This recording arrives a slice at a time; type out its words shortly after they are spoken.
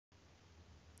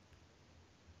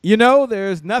You know,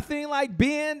 there's nothing like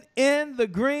being in the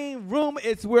green room.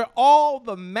 It's where all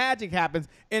the magic happens,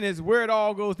 and it's where it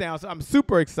all goes down. So I'm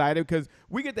super excited because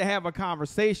we get to have a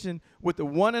conversation with the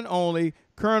one and only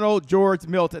Colonel George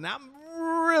Milton. I'm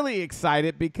really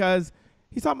excited because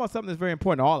he's talking about something that's very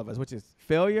important to all of us, which is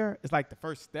failure. It's like the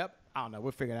first step. I don't know.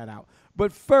 We'll figure that out.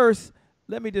 But first,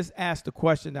 let me just ask the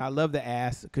question that I love to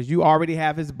ask because you already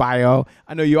have his bio.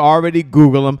 I know you already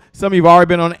Google him. Some of you have already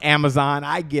been on Amazon.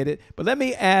 I get it. But let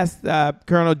me ask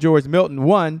Colonel George Milton,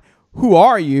 one, who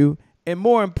are you? And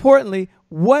more importantly,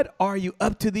 what are you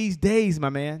up to these days, my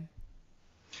man?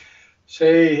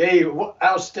 Hey,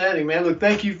 outstanding, man. Look,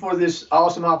 thank you for this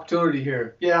awesome opportunity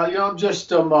here. Yeah, I'm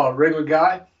just a regular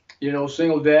guy,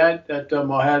 single dad that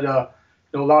had a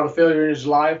lot of failure in his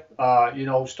life.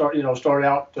 Started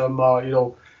out,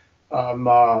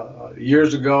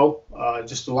 years ago.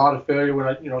 Just a lot of failure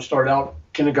when I, started out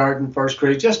kindergarten, first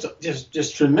grade.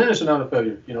 Just tremendous amount of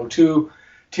failure. Two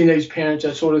teenage parents,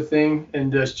 that sort of thing,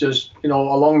 and just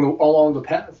along the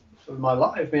path of my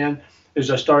life, man. As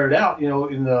I started out,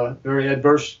 in the very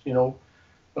adverse,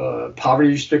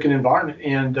 poverty-stricken environment,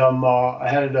 and I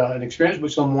had an experience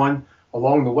with someone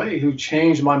along the way who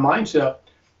changed my mindset.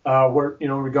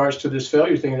 In regards to this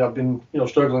failure thing that I've been,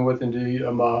 struggling with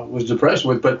and was depressed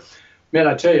with. But man,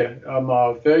 I tell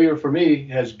you, failure for me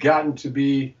has gotten to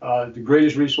be the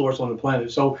greatest resource on the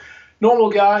planet. So, normal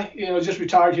guy, just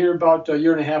retired here about a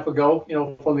year and a half ago,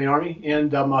 from the Army,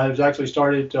 and I have actually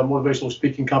started a motivational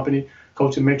speaking company,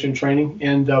 coaching, mentoring, training,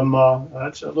 and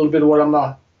that's a little bit of what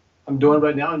I'm doing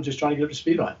right now, and just trying to get up to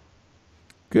speed on.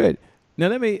 Good. Now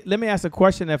let me ask a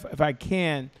question if I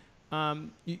can.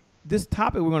 This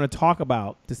topic we're going to talk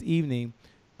about this evening,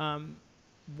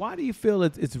 why do you feel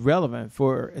it's relevant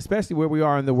for, especially where we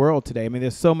are in the world today? I mean,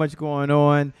 there's so much going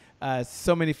on,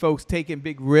 so many folks taking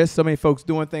big risks, so many folks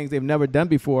doing things they've never done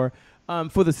before.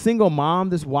 For the single mom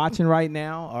that's watching right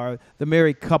now, or the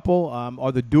married couple,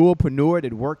 or the dualpreneur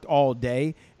that worked all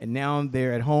day and now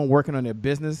they're at home working on their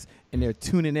business and they're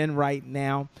tuning in right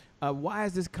now, why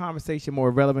is this conversation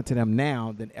more relevant to them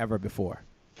now than ever before?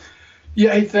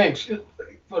 Yeah, hey, thanks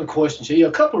for the question, Jay.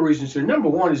 A couple of reasons here. Number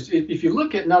one is if you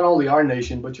look at not only our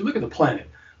nation, but you look at the planet,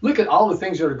 look at all the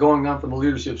things that are going on from a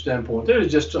leadership standpoint. There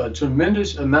is just a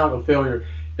tremendous amount of failure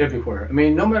everywhere. I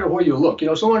mean, no matter where you look.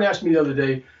 Someone asked me the other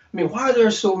day, why are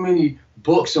there so many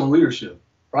books on leadership,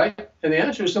 right? And the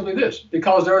answer is simply this: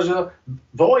 because there's a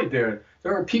void there.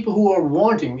 There are people who are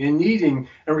wanting and needing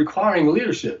and requiring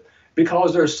leadership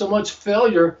because there's so much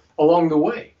failure along the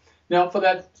way. Now, for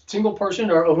that single person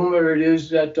or whomever it is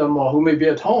that who may be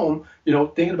at home,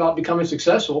 thinking about becoming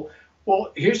successful,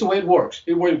 well, here's the way it works.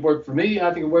 It worked for me, and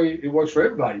I think the way it works for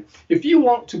everybody. If you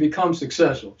want to become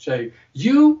successful, say,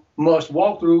 you must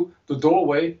walk through the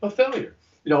doorway of failure.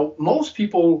 Most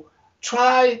people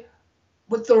try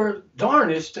with their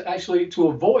darnest to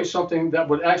avoid something that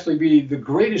would actually be the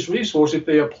greatest resource if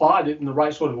they applied it in the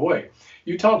right sort of way.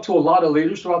 You talk to a lot of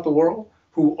leaders throughout the world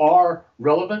who are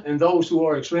relevant and those who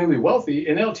are extremely wealthy,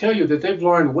 and they'll tell you that they've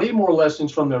learned way more lessons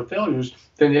from their failures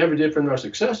than they ever did from their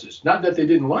successes. Not that they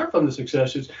didn't learn from the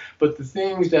successes, but the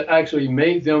things that actually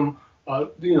made them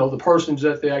the persons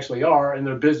that they actually are and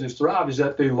their business thrive is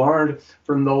that they learned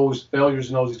from those failures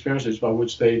and those experiences by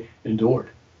which they endured.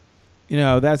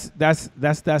 That's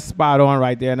spot on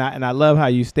right there, and I love how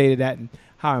you stated that and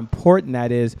how important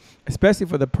that is, especially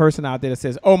for the person out there that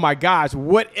says, "Oh my gosh,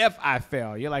 what if I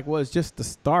fail?" You're like, "Well, it's just the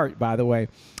start." By the way,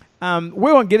 we're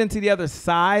gonna get into the other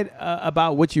side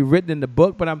about what you've written in the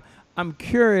book, but I'm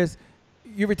curious.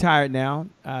 You're retired now.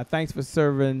 Thanks for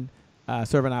serving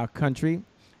our country.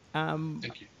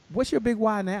 Thank you. What's your big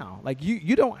why now? Like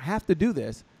you don't have to do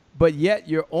this, but yet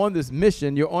you're on this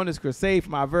mission, you're on this crusade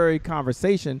from our very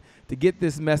conversation to get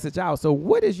this message out. So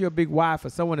what is your big why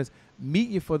for someone that's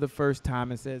meeting you for the first time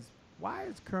and says, why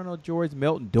is Colonel George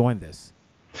Milton doing this?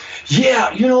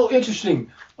 Yeah,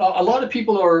 interesting. A lot of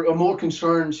people are more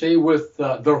concerned, say, with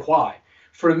their why.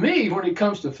 For me, when it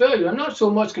comes to failure, I'm not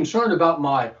so much concerned about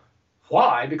my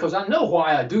why because I know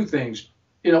why I do things.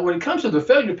 When it comes to the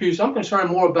failure piece, I'm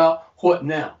concerned more about what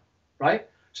now, right?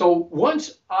 So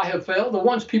once I have failed, or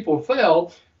once people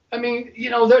fail,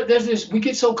 there's this, we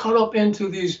get so caught up into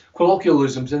these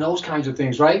colloquialisms and those kinds of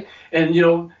things, right? And,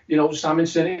 Simon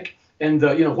Sinek and,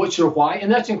 what's your why? And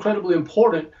that's incredibly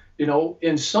important,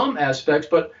 in some aspects.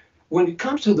 But when it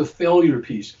comes to the failure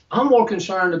piece, I'm more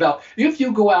concerned about if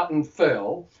you go out and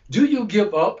fail, do you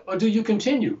give up or do you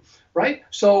continue, right?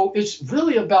 So it's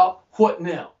really about what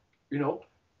now,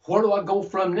 where do I go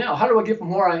from now? How do I get from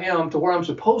where I am to where I'm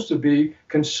supposed to be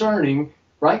concerning,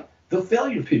 right, the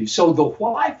failure piece? So the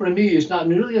why for me is not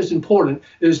nearly as important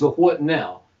as the what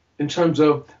now. in terms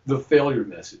of the failure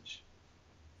message.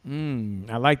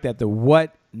 I like that. The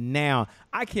what now?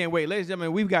 I can't wait. Ladies and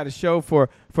gentlemen, we've got a show for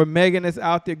Megan that's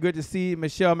out there. Good to see you.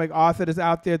 Michelle MacArthur is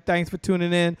out there. Thanks for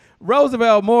tuning in.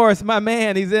 Roosevelt Morris, my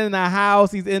man, he's in the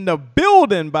house. He's in the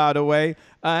building, by the way.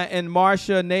 And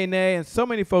Marsha, Nene, and so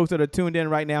many folks that are tuned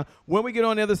in right now. When we get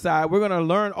on the other side, we're going to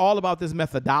learn all about this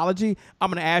methodology.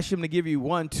 I'm going to ask him to give you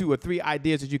 1, 2, or 3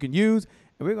 ideas that you can use.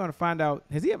 And we're going to find out,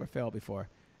 has he ever failed before?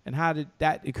 And how did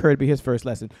that occur to be his first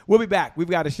lesson? We'll be back. We've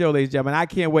got a show, ladies and gentlemen. I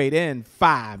can't wait. In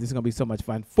 5, this is going to be so much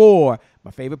fun. 4,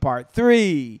 my favorite part.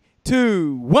 3,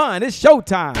 2, 1, it's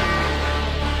showtime.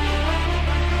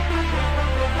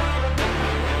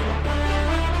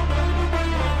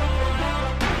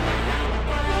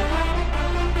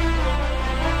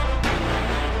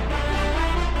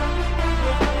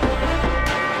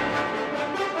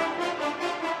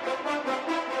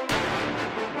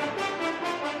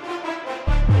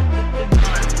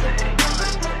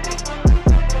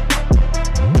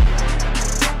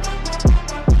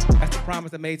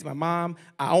 Promise I made to my mom.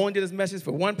 I only did this message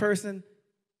for one person,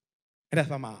 and that's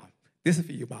my mom. This is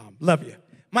for you, Mom. Love you.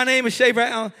 My name is Shay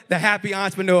Brown, the happy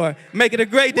entrepreneur. Make it a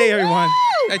great day, everyone.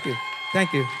 Thank you.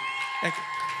 Thank you. Thank you.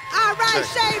 All right,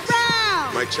 Shay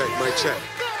Brown. Mic check, mic check.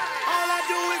 All I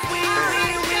do is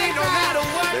win, no matter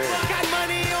what. Got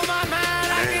money on my mind,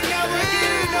 I can never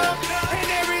get enough. And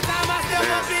every time I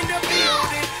step up in the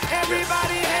building,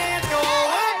 everybody hands go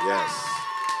up. Yes.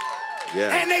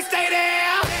 Yeah. And they stay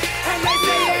there, and they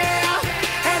stay there,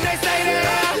 and they stay there.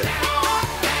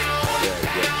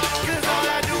 Cause all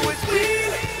I do is win.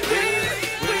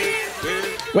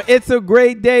 Well, it's a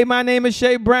great day. My name is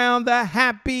Shay Brown, the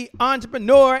happy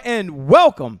entrepreneur, and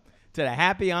welcome to the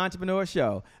Happy Entrepreneur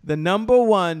Show, the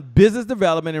 #1 business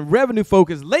development and revenue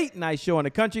focused late night show in the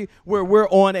country where we're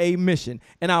on a mission.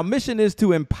 And our mission is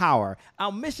to empower.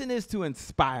 Our mission is to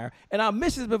inspire. And our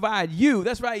mission is to provide you,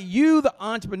 that's right, you, the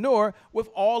entrepreneur, with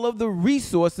all of the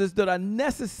resources that are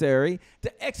necessary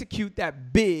to execute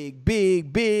that big,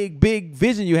 big, big, big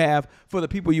vision you have for the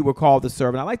people you were called to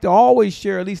serve. And I like to always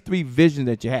share at least 3 visions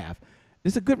that you have.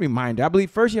 It's a good reminder. I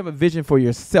believe first you have a vision for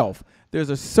yourself. There's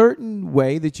a certain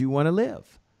way that you want to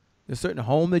live. There's a certain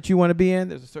home that you want to be in.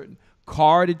 There's a certain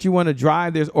car that you want to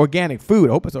drive. There's organic food.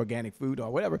 I hope it's organic food or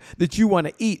whatever that you want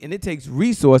to eat. And it takes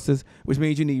resources, which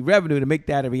means you need revenue to make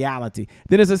that a reality.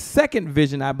 Then there's a second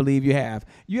vision I believe you have.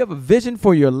 You have a vision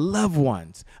for your loved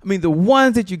ones. I mean, the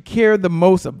ones that you care the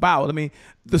most about. I mean,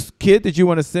 the kid that you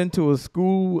want to send to a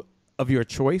school of your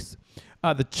choice.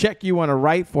 The check you want to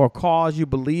write for a cause you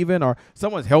believe in, or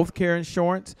someone's health care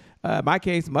insurance. In my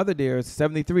case, Mother Dear is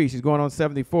 73. She's going on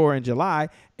 74 in July,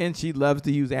 and she loves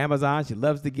to use Amazon. She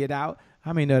loves to get out.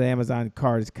 How many know the Amazon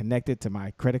card is connected to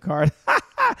my credit card?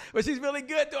 But she's really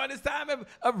good during this time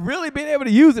of really being able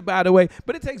to use it, by the way.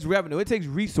 But it takes revenue. It takes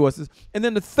resources. And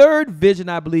then the third vision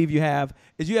I believe you have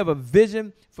is you have a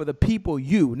vision for the people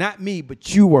you, not me,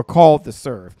 but you were called to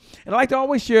serve. And I like to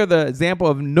always share the example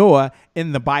of Noah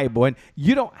in the Bible. And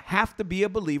you don't have to be a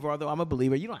believer, although I'm a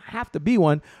believer. You don't have to be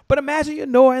one. But imagine you're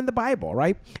Noah in the Bible,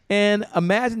 right? And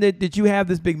imagine that you have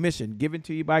this big mission given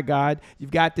to you by God.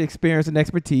 You've got the experience and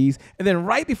expertise. And then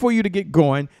right before you to get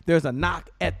going, there's a knock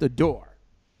at the door.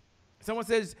 Someone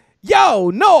says, yo,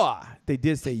 Noah. They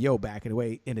did say yo back in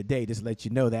the day, just to let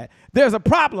you know that. There's a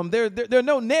problem. There are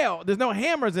no nails. There's no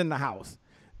hammers in the house.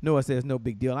 Noah says, no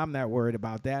big deal. I'm not worried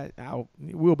about that.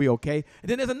 We'll be okay. And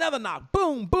then there's another knock.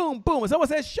 Boom, boom, boom. And someone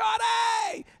says,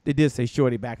 Shorty. They did say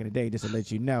Shorty back in the day, just to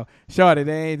let you know. Shorty,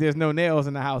 there's no nails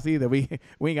in the house either. We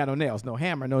ain't got no nails. No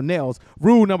hammer, no nails.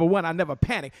 Rule number 1, I never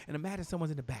panic. And imagine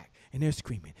someone's in the back, and they're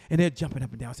screaming, and they're jumping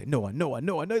up and down, saying, Noah, Noah,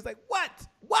 Noah. Noah's like, what?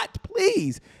 What,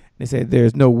 please? They said,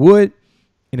 there's no wood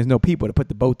and there's no people to put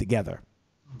the boat together.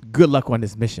 Good luck on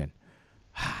this mission.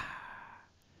 And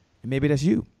maybe that's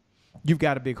you. You've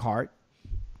got a big heart.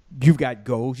 You've got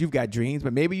goals. You've got dreams.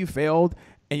 But maybe you failed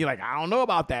and you're like, I don't know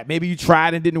about that. Maybe you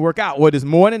tried and didn't work out. Or this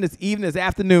morning, this evening, this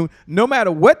afternoon, no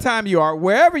matter what time you are,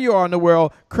 wherever you are in the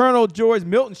world, Colonel George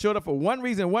Milton showed up for one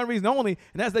reason only,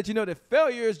 and that's that you know that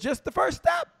failure is just the first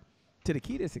step to the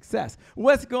key to success.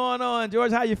 What's going on,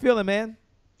 George? How you feeling, man?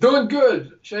 Doing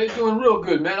good, Shay. Doing real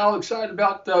good, man. All excited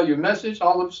about your message.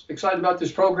 All excited about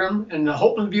this program, and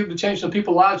hoping to be able to change some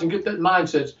people's lives and get that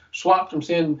mindset swapped from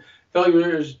seeing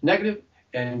failure is negative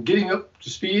and getting up to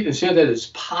speed and seeing that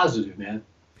it's positive, man.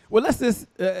 Well, let's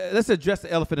address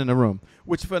the elephant in the room,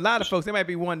 which for a lot of folks they might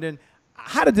be wondering,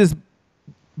 how did this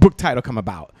book title come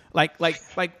about? Like,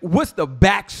 what's the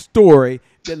backstory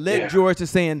that led George to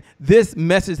saying this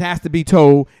message has to be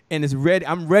told and it's ready?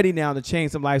 I'm ready now to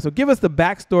change some lives. So give us the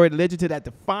backstory that led you to that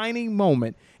defining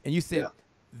moment, and you said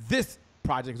this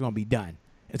project is going to be done.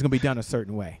 it's going to be done a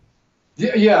certain way.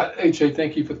 Yeah, HA,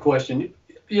 thank you for the question.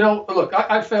 Look,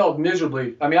 I failed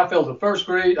miserably. I mean, I failed the first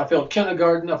grade, I failed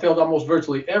kindergarten, I failed almost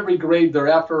virtually every grade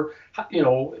thereafter,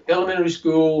 elementary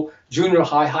school, junior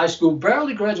high, high school,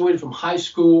 barely graduated from high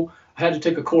school. I had to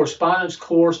take a correspondence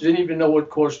course, didn't even know what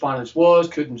correspondence was,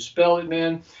 couldn't spell it,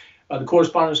 man. The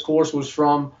correspondence course was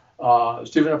from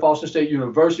Stephen F. Austin State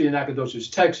University in Nacogdoches,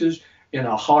 Texas, in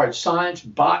a hard science,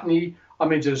 botany. I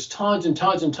mean, just tons and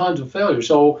tons and tons of failure.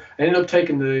 So I ended up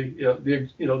taking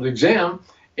the exam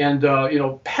and,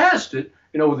 passed it,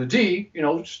 with a D,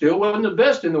 still wasn't the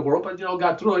best in the world, but,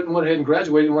 got through it and went ahead and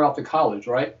graduated and went off to college,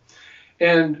 right?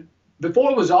 And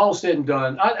before it was all said and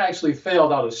done, I actually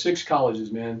failed out of 6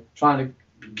 colleges, man,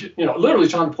 literally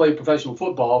trying to play professional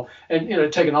football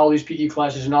and, taking all these PE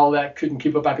classes and all that, couldn't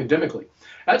keep up academically.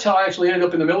 That's how I actually ended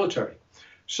up in the military.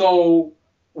 So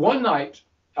one night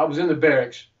I was in the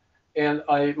barracks and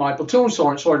my platoon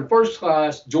sergeant, first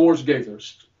class George Gaither,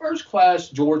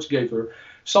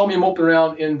 saw me moping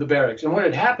around in the barracks. And when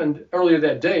it happened earlier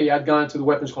that day, I'd gone to the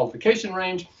weapons qualification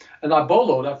range and I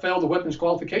failed the weapons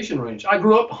qualification range. I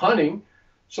grew up hunting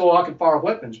so I could fire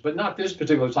weapons, but not this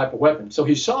particular type of weapon. So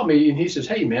he saw me and he says,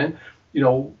 hey, man,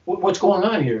 what's going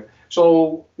on here?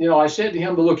 So, I said to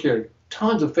him, but look here,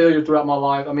 tons of failure throughout my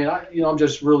life. I mean,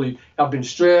 I've been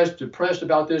stressed, depressed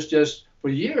about this just for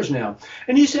years now.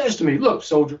 And he says to me, look,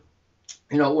 soldier,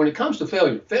 when it comes to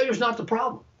failure is not the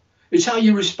problem. It's how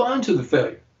you respond to the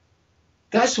failure.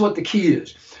 That's what the key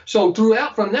is. So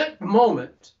from that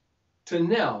moment to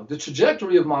now, the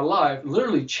trajectory of my life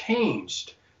literally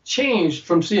changed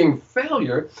from seeing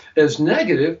failure as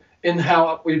negative in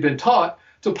how we've been taught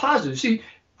to positive. See,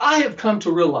 I have come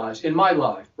to realize in my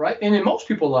life, right, and in most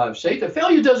people's lives, say that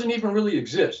failure doesn't even really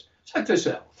exist. Check this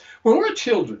out. When we're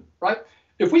children, right,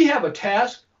 if we have a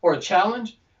task or a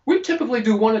challenge, we typically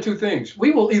do one or two things. We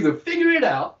will either figure it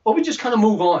out or we just kind of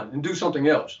move on and do something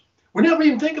else. We never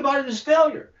even think about it as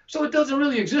failure. So it doesn't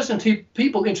really exist until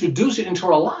people introduce it into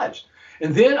our lives.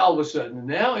 And then all of a sudden,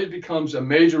 now it becomes a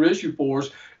major issue for us.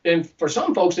 And for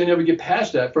some folks, they never get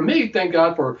past that. For me, thank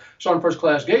God for Sergeant First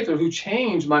Class Gaither, who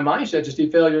changed my mindset to see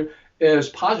failure as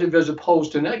positive as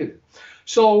opposed to negative.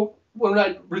 So when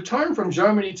I returned from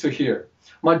Germany to here,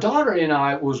 my daughter and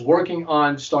I was working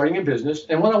on starting a business.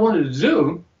 And what I wanted to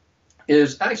do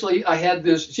is actually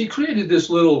she created this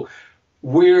little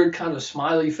weird kind of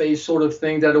smiley face sort of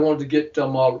thing that I wanted to get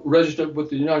registered with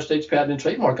the United States Patent and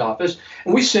Trademark Office.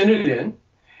 And we sent it in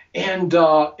and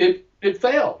it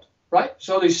failed, right?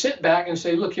 So they sit back and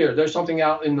say, look here, there's something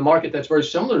out in the market that's very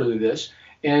similar to this.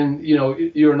 And,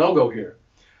 you're a no-go here.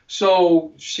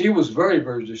 So she was very,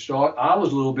 very distraught. I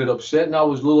was a little bit upset and I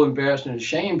was a little embarrassed and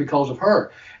ashamed because of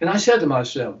her. And I said to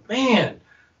myself, man,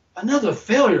 another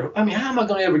failure. I mean, how am I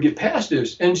going to ever get past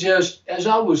this? And just as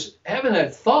I was having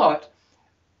that thought,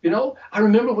 I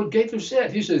remember what Gaither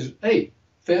said. He says, hey,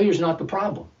 failure's not the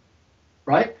problem,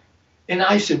 right? And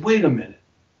I said, wait a minute.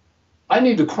 I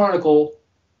need to chronicle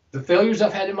the failures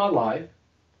I've had in my life,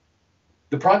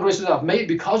 the progress that I've made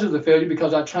because of the failure,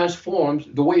 because I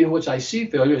transformed the way in which I see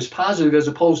failure as positive as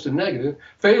opposed to negative.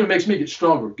 Failure makes me get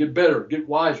stronger, get better, get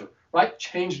wiser, right?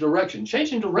 Change direction.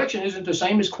 Changing direction isn't the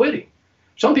same as quitting.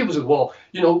 Some people say, well,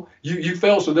 you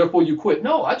failed, so therefore you quit.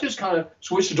 No, I just kind of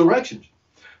switched directions.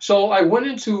 So I went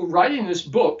into writing this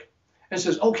book and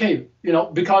says, okay,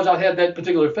 because I had that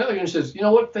particular failure, and says, you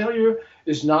know what, failure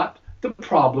is not the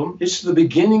problem. It's the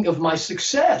beginning of my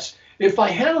success if I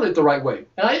handle it the right way.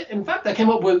 And in fact, I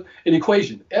came up with an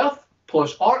equation, F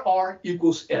plus RR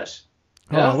equals S.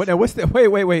 Hold on. What's that? Wait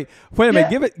a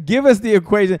minute. Give us the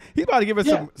equation. He's about to give us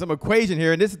some equation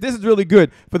here, and this is really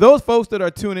good for those folks that are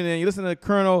tuning in. You listen to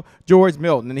Colonel George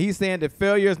Milton, and he's saying that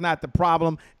failure is not the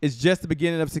problem; it's just the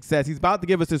beginning of success. He's about to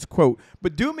give us this quote,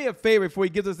 but do me a favor before he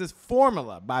gives us this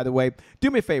formula. By the way, do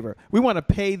me a favor. We want to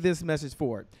pay this message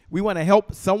forward. We want to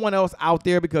help someone else out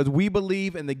there because we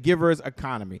believe in the giver's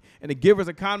economy, and the giver's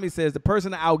economy says the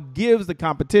person that outgives the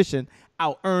competition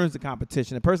out-earns the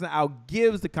competition. The person that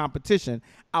outgives the competition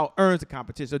out-earns the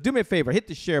competition. So do me a favor, hit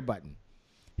the share button.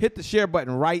 Hit the share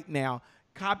button right now.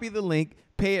 Copy the link.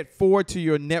 Pay it forward to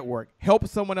your network. Help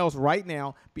someone else right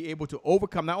now be able to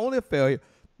overcome not only a failure,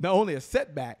 not only a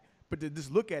setback, but to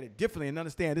just look at it differently and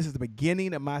understand this is the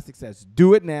beginning of my success.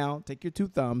 Do it now. Take your 2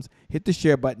 thumbs. Hit the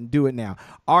share button. Do it now.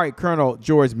 All right, Colonel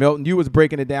George Milton, you was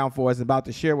breaking it down for us and about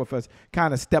to share with us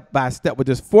kind of step by step what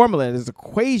this formula, this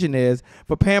equation is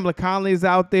for Pamela Conley is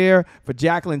out there, for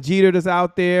Jacqueline Jeter is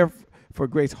out there, for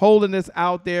Grace Holden is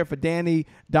out there, for Danny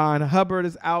Don Hubbard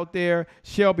is out there,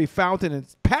 Shelby Fountain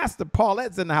and Pastor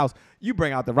Paulette's in the house. You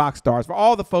bring out the rock stars. For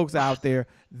all the folks out there,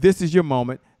 this is your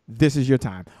moment. This is your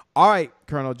time. All right,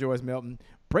 Colonel George Milton,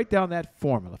 Break down that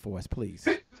formula for us, please.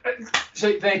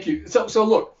 Say thank you. So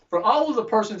look, for all of the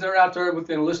persons that are out there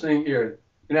within listening ear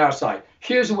in our side,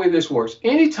 here's the way this works.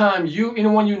 Anytime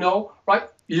anyone you know, right,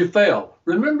 you fail,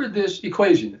 remember this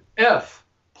equation: F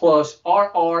plus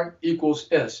RR equals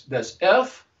S. That's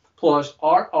F plus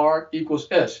RR equals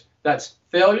S. That's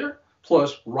failure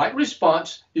plus right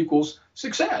response equals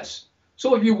success.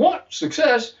 So if you want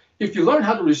success, if you learn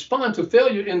how to respond to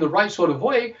failure in the right sort of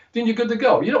way, then you're good to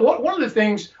go. You know, one of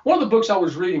the books I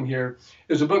was reading here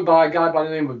is a book by a guy by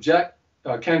the name of Jack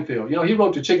Canfield. You know, he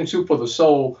wrote the Chicken Soup for the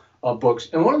Soul books.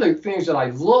 And one of the things that I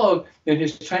love in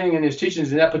his training and his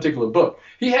teachings in that particular book,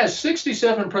 he has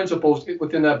 67 principles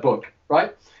within that book,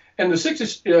 right? And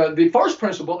the first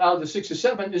principle out of the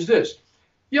 67 is this: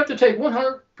 you have to take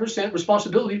 100%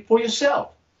 responsibility for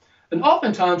yourself. And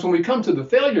oftentimes when we come to the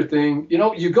failure thing, you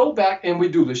know, you go back and we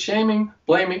do the shaming,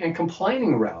 blaming, and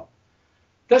complaining route.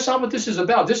 That's not what this is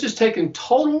about. This is taking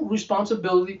total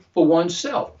responsibility for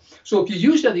oneself. So if you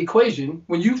use that equation,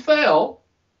 when you fail,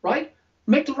 right,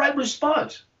 make the right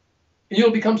response, and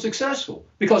you'll become successful.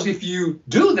 Because if you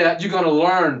do that, you're going to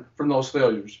learn from those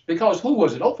failures. Because who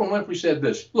was it? Oprah Winfrey said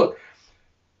this: look,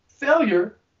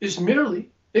 failure is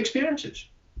merely experiences.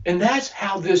 And that's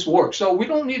how this works. So we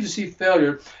don't need to see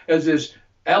failure as this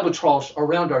albatross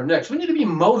around our necks. We need to be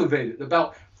motivated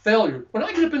about failure. When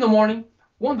I get up in the morning,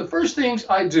 one of the first things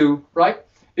I do, right,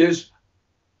 is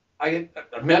I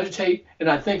meditate and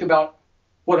I think about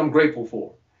what I'm grateful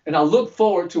for. And I look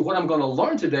forward to what I'm going to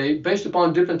learn today based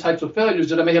upon different types of failures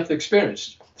that I may have to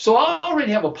experience. So I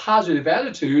already have a positive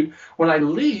attitude when I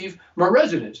leave my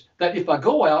residence, that if I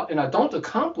go out and I don't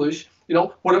accomplish, you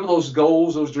know, whatever those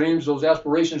goals, those dreams, those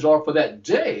aspirations are for that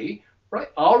day, right?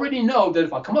 I already know that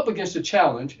if I come up against a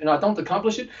challenge and I don't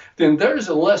accomplish it, then there is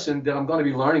a lesson that I'm going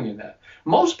to be learning in that.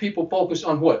 Most people focus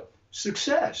on what?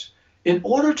 Success. In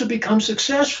order to become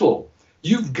successful,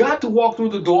 you've got to walk through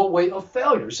the doorway of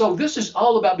failure. So this is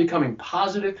all about becoming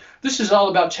positive. This is all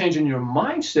about changing your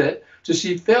mindset to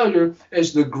see failure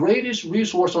as the greatest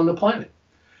resource on the planet.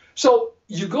 So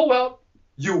you go out,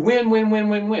 you win, win, win,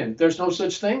 win, win. There's no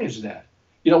such thing as that.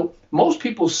 You know, most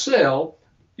people sell,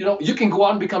 you know, you can go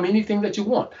out and become anything that you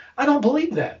want. I don't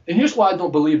believe that. And here's why I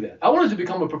don't believe that. I wanted to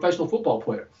become a professional football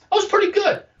player. I was pretty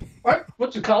good. Right?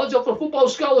 Went to college up for a football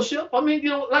scholarship. I mean, you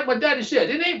know, like my daddy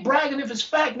said, it ain't bragging if it's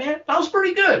fact, man. I was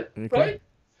pretty good, right?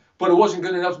 But it wasn't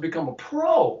good enough to become a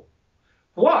pro.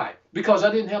 Why? Because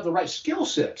I didn't have the right skill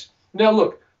sets. Now,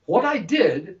 look, what I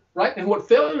did, right, and what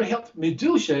failure helped me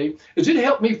do, Shay, is it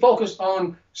helped me focus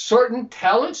on certain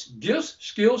talents, gifts,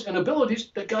 skills, and abilities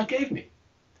that God gave me.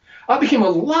 I became a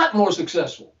lot more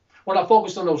successful when I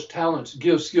focused on those talents,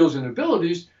 gifts, skills, and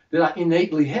abilities that I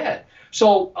innately had.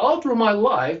 So all through my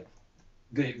life,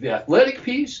 the athletic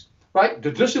piece, right,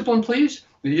 the discipline piece,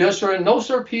 the yes sir and no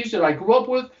sir piece that I grew up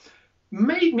with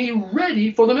made me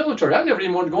ready for the military. I never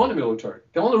even wanted to go in the military.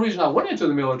 The only reason I went into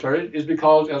the military is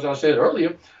because, as I said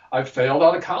earlier, I failed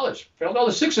out of college, failed out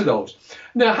of 6 of those.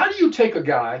 Now, how do you take a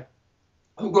guy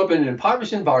who grew up in an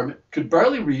impoverished environment, could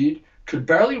barely read, could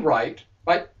barely write,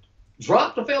 right,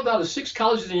 dropped or failed out of 6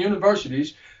 colleges and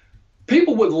universities?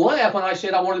 People would laugh when I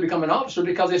said I wanted to become an officer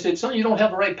because they said, son, you don't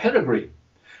have the right pedigree.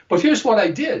 But here's what I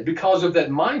did because of that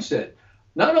mindset.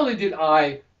 Not only did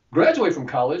I graduate from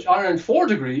college, I earned 4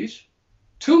 degrees,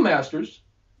 2 masters,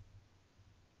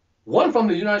 1 from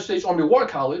the United States Army War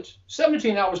College,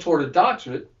 17 hours toward a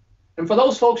doctorate. And for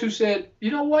those folks who said, you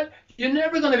know what, you're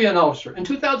never going to be an officer. In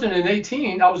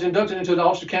 2018, I was inducted into the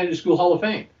Officer Candidate School Hall of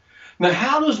Fame. Now,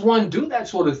 how does one do that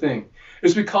sort of thing?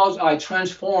 It's because I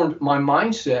transformed my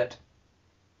mindset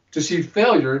to see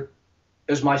failure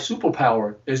as my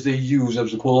superpower, as they use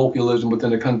as a colloquialism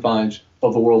within the confines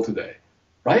of the world today,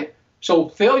 right? So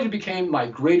failure became my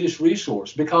greatest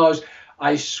resource because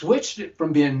I switched it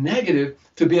from being negative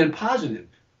to being positive.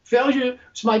 Failure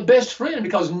is my best friend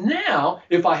because now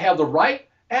if I have the right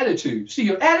attitude, see,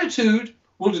 your attitude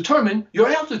will determine your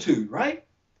altitude, right?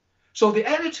 So the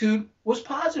attitude was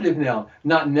positive now,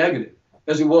 not negative,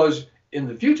 as it was in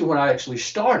the future when I actually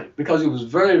started, because it was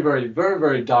very, very, very,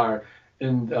 very dire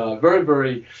and very,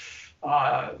 very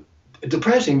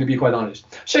depressing, to be quite honest.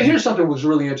 So here's something that was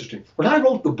really interesting. When I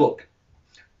wrote the book,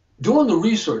 doing the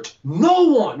research, no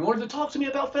one wanted to talk to me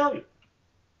about failure.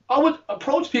 I would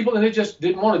approach people and they just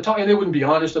didn't want to talk, and they wouldn't be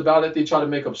honest about it. They try to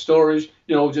make up stories,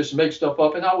 you know, just make stuff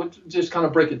up. And I would just kind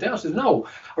of break it down. I said, no,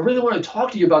 I really want to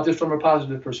talk to you about this from a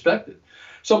positive perspective.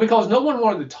 So because no one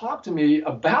wanted to talk to me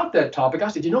about that topic, I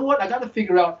said, you know what, I got to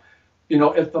figure out, you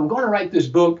know, if I'm going to write this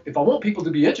book, if I want people to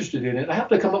be interested in it, I have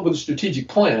to come up with a strategic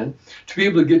plan to be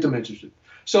able to get them interested.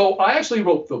 So I actually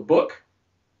wrote the book.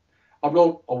 I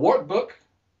wrote a workbook.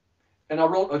 and I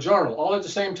wrote a journal all at the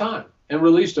same time and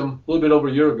released them a little bit over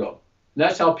a year ago. And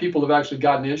that's how people have actually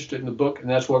gotten interested in the book, and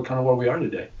that's where we are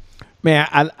today. Man,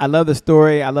 I love the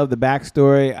story. I love the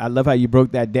backstory. I love how you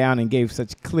broke that down and gave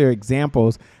such clear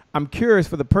examples. I'm curious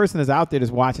for the person that's out there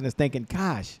that's watching that's thinking,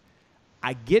 gosh,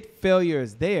 I get failure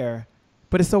is there,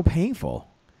 but it's so painful.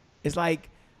 It's like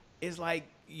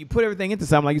you put everything into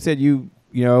something. Like you said, you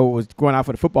was going out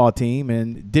for the football team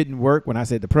and it didn't work when I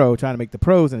said the pro, trying to make the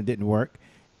pros, and it didn't work.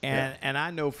 And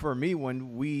I know for me,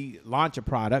 when we launch a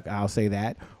product, I'll say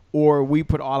that, or we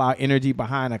put all our energy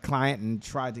behind a client and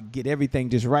try to get everything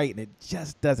just right, and it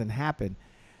just doesn't happen.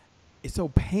 It's so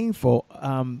painful.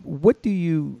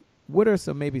 What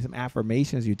are maybe some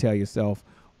affirmations you tell yourself,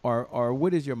 or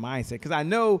what is your mindset? Because I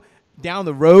know down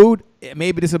the road,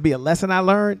 maybe this will be a lesson I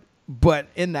learned, but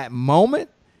in that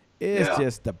moment, it's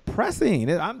just depressing.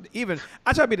 I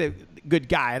try to be the good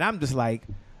guy, and I'm just like,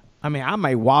 I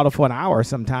might waddle for an hour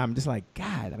sometime, just like,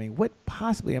 God, what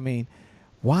possibly,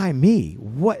 why me?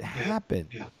 What happened?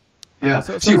 Yeah.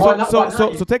 So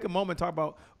take a moment and talk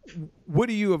about, what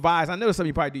do you advise? I know some of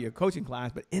you probably do your coaching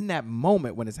clients, but in that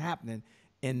moment when it's happening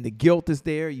and the guilt is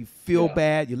there, you feel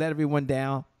bad, you let everyone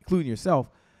down, including yourself.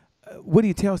 What do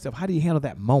you tell yourself? How do you handle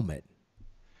that moment?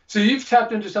 So you've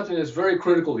tapped into something that's very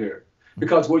critical here,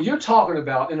 because what you're talking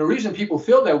about, and the reason people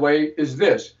feel that way is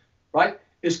this, right?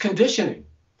 Is conditioning.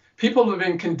 People have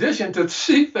been conditioned to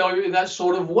see failure in that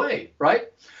sort of way, right?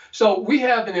 So we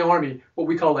have in the Army what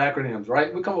we call acronyms,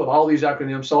 right? We come up with all these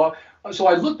acronyms. So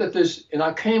I looked at this and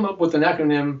I came up with an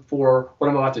acronym for what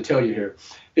I'm about to tell you here.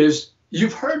 Is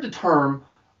you've heard the term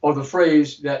or the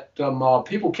phrase that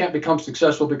people can't become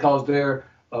successful because they're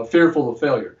fearful of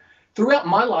failure. Throughout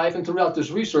my life and throughout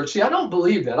this research, I don't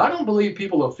believe that. I don't believe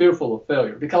people are fearful of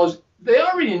failure, because they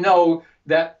already know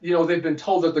that, they've been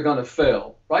told that they're going to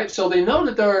fail, right? So they know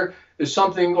that there is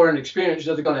something or an experience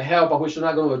that they're going to have by which they're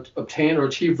not going to obtain or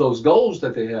achieve those goals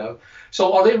that they have.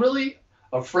 So are they really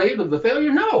afraid of the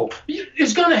failure? No,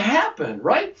 it's going to happen,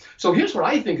 right? So here's what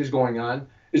I think is going on,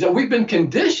 is that we've been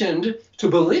conditioned to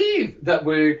believe that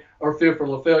we are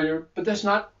fearful of failure, but that's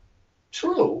not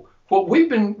true. What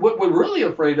we're really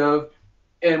afraid of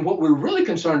and what we're really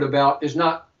concerned about is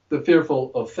not the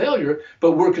fearful of failure,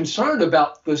 but we're concerned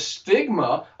about the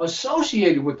stigma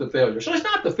associated with the failure. So it's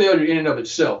not the failure in and of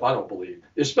itself, I don't believe,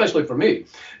 especially for me.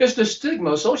 It's the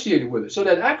stigma associated with it. So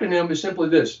that acronym is simply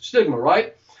this: stigma,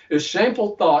 right? Is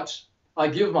shameful thoughts I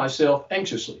give myself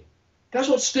anxiously. That's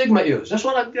what stigma is. That's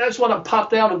what I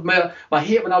popped out of my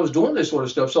head when I was doing this sort of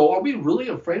stuff. So are we really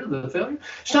afraid of the failure?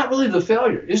 It's not really the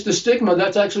failure. It's the stigma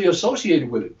that's actually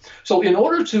associated with it. So in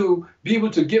order to be able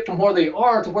to get from where they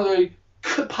are to where they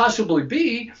could possibly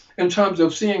be in terms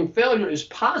of seeing failure as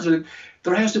positive,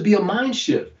 there has to be a mind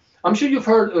shift. I'm sure you've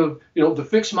heard of, the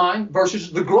fixed mind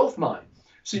versus the growth mind.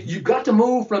 So you've got to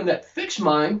move from that fixed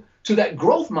mind to that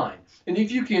growth mind. And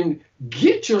if you can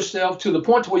get yourself to the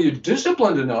point where you're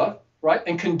disciplined enough, right,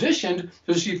 and conditioned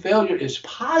to see failure as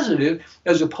positive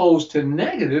as opposed to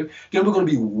negative, then we're going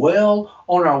to be well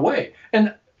on our way.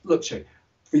 And look, Jay,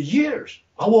 for years,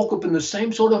 I woke up in the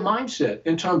same sort of mindset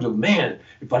in terms of, man,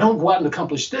 if I don't go out and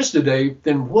accomplish this today,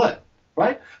 then what,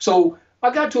 right? So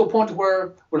I got to a point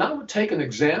where when I would take an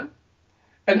exam,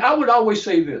 and I would always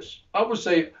say this, I would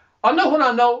say, I know what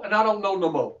I know, and I don't know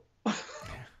no more,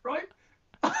 right?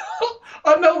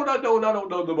 I know what I know, and I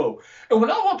don't know no more. And when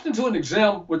I walked into an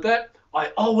exam with that, I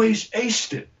always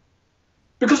aced it,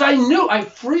 because I knew I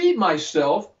freed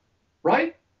myself,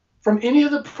 right, from any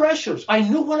of the pressures. I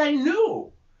knew what I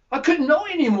knew. I couldn't know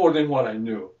any more than what I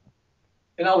knew.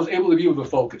 And I was able to be able to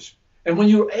focus. And when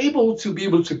you're able to be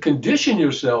able to condition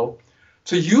yourself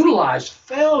to utilize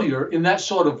failure in that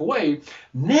sort of way,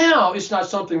 now it's not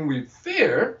something we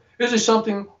fear. This is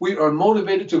something we are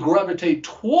motivated to gravitate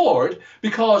toward,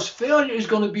 because failure is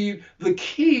going to be the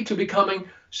key to becoming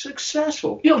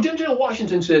successful. Denzel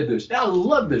Washington said this. I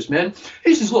love this, man.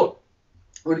 He says, look,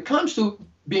 when it comes to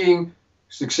being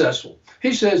successful,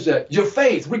 he says that your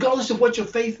faith, regardless of what your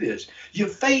faith is, your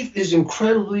faith is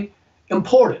incredibly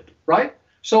important, right?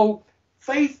 So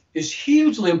faith is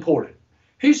hugely important.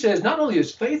 He says not only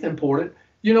is faith important,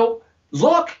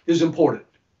 luck is important.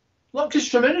 Luck is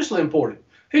tremendously important.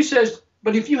 He says,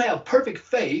 but if you have perfect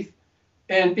faith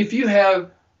and if you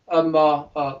have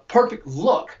perfect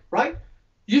luck, right,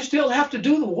 you still have to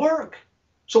do the work.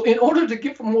 So in order to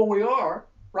get from where we are,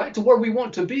 right, to where we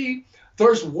want to be,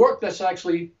 there's work that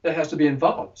has to be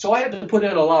involved. So I had to put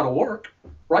in a lot of work,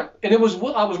 right? And I was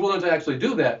willing to actually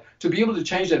do that, to be able to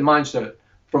change that mindset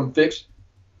from fixed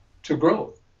to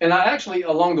growth. And I actually,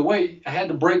 along the way, I had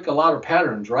to break a lot of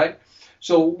patterns, right?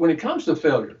 So when it comes to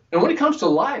failure, and when it comes to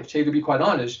life, Jay, to be quite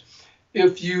honest,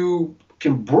 if you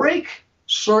can break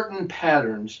certain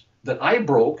patterns that I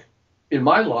broke in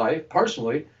my life,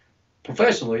 personally,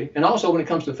 professionally, and also when it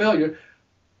comes to failure,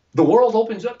 the world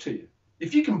opens up to you.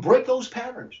 If you can break those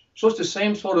patterns. So it's the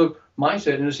same sort of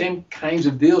mindset and the same kinds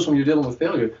of deals when you're dealing with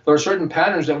failure. There are certain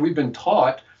patterns that we've been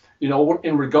taught,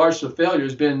 in regards to failure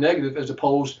as being negative as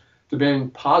opposed to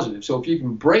being positive. So if you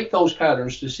can break those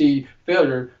patterns to see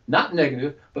failure not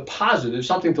negative, but positive,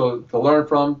 something to learn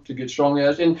from, to get strong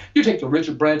as. And you take the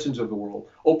Richard Bransons of the world,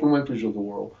 Oprah Winfrey's of the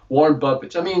world, Warren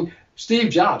Buffett's. I mean,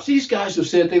 Steve Jobs. These guys have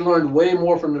said they learned way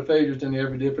more from their failures than they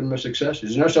ever did from their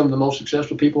successes. And they're some of the most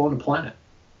successful people on the planet.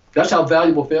 That's how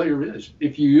valuable failure is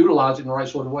if you utilize it in the right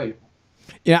sort of way.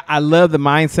 Yeah, I love the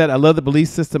mindset. I love the belief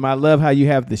system. I love how you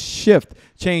have the shift,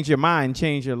 change your mind,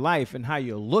 change your life, and how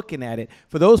you're looking at it.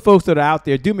 For those folks that are out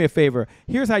there, do me a favor.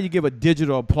 Here's how you give a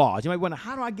digital applause. You might wonder,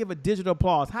 how do I give a digital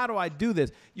applause? How do I do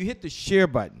this? You hit the share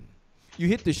button. You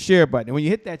hit the share button. And when you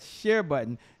hit that share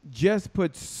button, just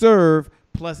put serve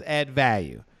plus add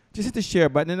value. Just hit the share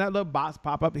button, and that little box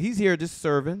pop up. He's here just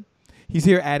serving. He's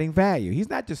here adding value. He's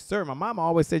not just serving. My mom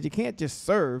always said you can't just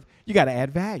serve. You got to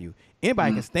add value.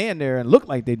 Anybody can stand there and look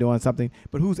like they're doing something,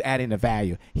 but who's adding the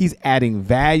value? He's adding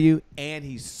value and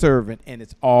he's serving, and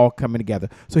it's all coming together.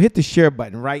 So hit the share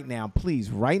button right now. Please,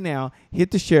 right now,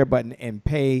 hit the share button and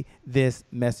pay this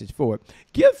message forward.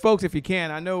 Give folks, if you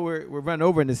can, I know we're running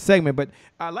over in this segment, but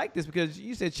I like this because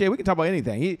you said, Shay, we can talk about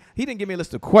anything. He didn't give me a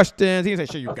list of questions. He didn't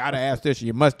say, Shay, you got to ask this or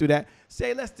you must do that.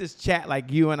 Say, let's just chat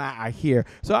like you and I are here.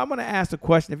 So I'm going to ask a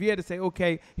question. If you had to say,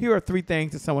 okay, here are 3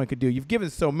 things that someone could do. You've given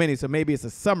so many, so maybe it's a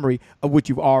summary of what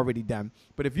you've already done.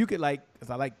 But if you could, because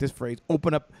I like this phrase,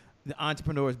 open up the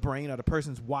entrepreneur's brain or the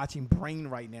person's watching brain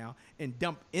right now and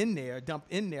dump in there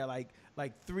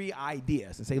like 3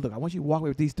 ideas and say, look, I want you to walk away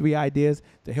with these 3 ideas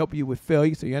to help you with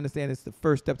failure so you understand it's the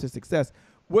first step to success.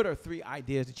 What are 3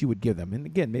 ideas that you would give them? And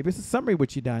again, maybe it's a summary of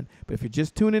what you've done, but if you're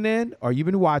just tuning in or you've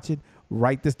been watching,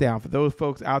 write this down. For those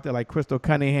folks out there like Crystal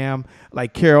Cunningham,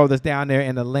 like Carol that's down there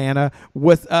in Atlanta,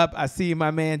 what's up? I see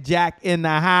my man Jack in the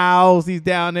house. He's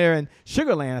down there in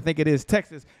Sugar Land, I think it is,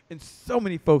 Texas, and so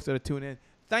many folks that are tuning in.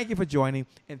 Thank you for joining,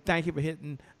 and thank you for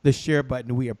hitting the share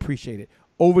button. We appreciate it.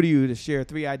 Over to you to share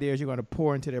 3 ideas you're going to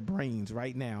pour into their brains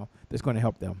right now that's going to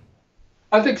help them.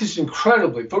 I think it's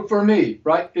incredibly, for me,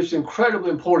 right, it's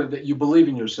incredibly important that you believe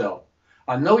in yourself.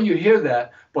 I know you hear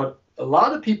that, but a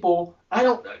lot of people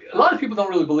don't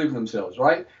really believe in themselves,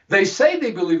 right? They say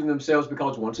they believe in themselves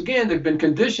because, once again, they've been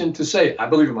conditioned to say, I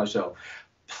believe in myself.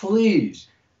 Please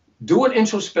do an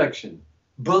introspection.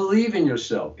 Believe in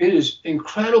yourself. It is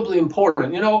incredibly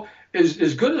important.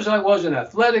 As good as I was in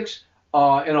athletics,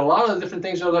 and a lot of the different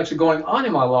things that were actually going on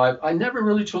in my life, I never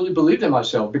really truly believed in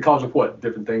myself because of what?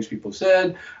 Different things people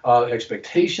said,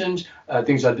 expectations,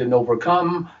 things I didn't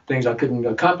overcome, things I couldn't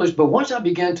accomplish. But once I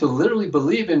began to literally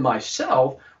believe in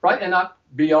myself, right, and not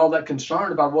be all that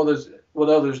concerned about what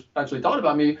others actually thought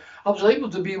about me, I was able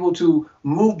to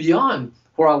move beyond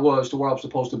where I was to where I was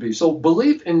supposed to be. So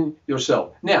believe in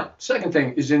yourself. Now, second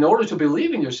thing is, in order to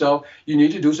believe in yourself, you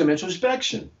need to do some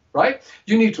introspection, right?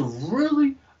 You need to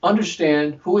really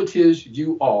understand who it is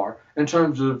you are in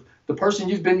terms of the person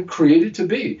you've been created to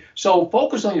be. So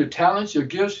focus on your talents, your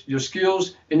gifts, your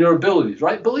skills, and your abilities,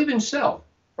 right? Believe in self,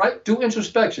 right? Do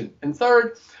introspection. And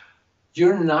third,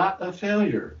 you're not a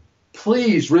failure.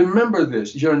 Please remember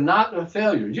this. You're not a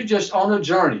failure. You're just on a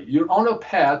journey. You're on a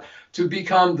path to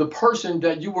become the person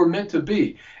that you were meant to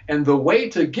be. And the way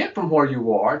to get from where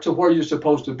you are to where you're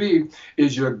supposed to be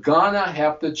is you're gonna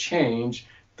have to change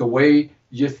the way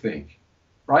you think.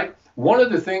 Right? One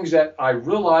of the things that I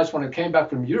realized when I came back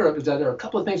from Europe is that there are a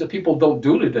couple of things that people don't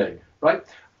do today, right?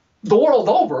 The world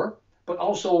over, but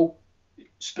also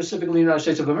specifically in the United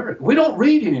States of America. We don't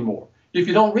read anymore. If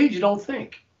you don't read, you don't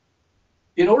think.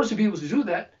 In order to be able to do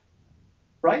that,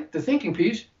 right, the thinking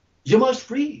piece, you must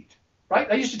read,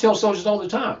 right? I used to tell soldiers all the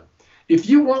time, if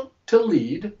you want to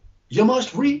lead, you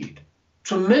must read.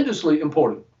 Tremendously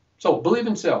important. So believe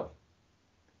in self,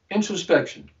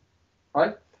 introspection,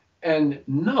 right? And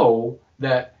know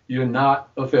that you're not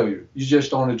a failure. You're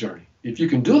just on a journey. If you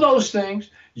can do those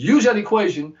things, use that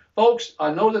equation. Folks,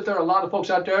 I know that there are a lot of folks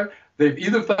out there, they've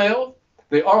either failed,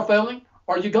 they are failing,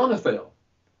 or you're going to fail.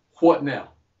 What now?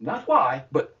 Not why,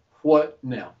 but what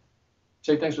now?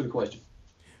 Say thanks for the question.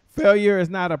 Failure is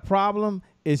not a problem.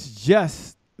 It's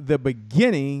just the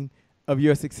beginning of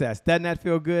your success. Doesn't that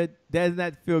feel good? Doesn't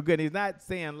that feel good? He's not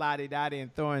saying la-di-da-di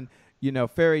and throwing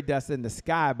fairy dust in the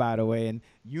sky, by the way, and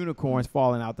unicorns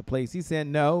falling out the place. He said,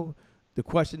 no, the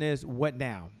question is, what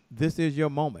now? This is your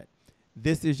moment.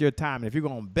 This is your time. And if you're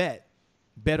going to bet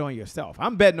bet on yourself.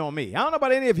 I'm betting on me. I don't know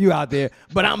about any of you out there,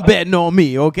 but I'm betting on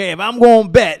me, okay? If I'm going to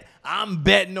bet, I'm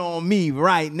betting on me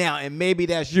right now, and maybe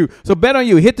that's you. So bet on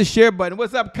you. Hit the share button.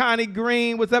 What's up, Connie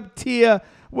Green? What's up, Tia?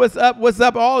 What's up? What's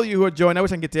up, all of you who are joining? I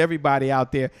wish I can get to everybody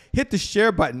out there. Hit the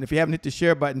share button. If you haven't hit the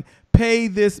share button, pay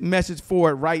this message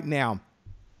forward right now.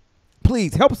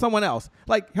 Please help someone else.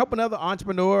 Like help another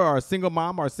entrepreneur or a single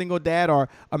mom or a single dad or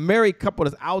a married couple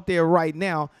that's out there right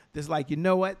now that's like, you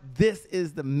know what? This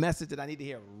is the message that I need to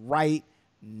hear right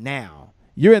now.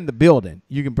 You're in the building.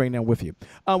 You can bring them with you.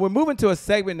 We're moving to a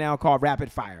segment now called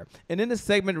Rapid Fire. And in this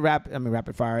segment,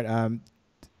 Rapid Fire,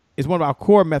 is one of our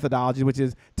core methodologies, which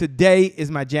is today is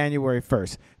my January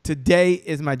 1st. Today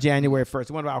is my January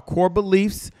 1st. One of our core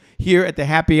beliefs here at the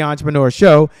Happy Entrepreneur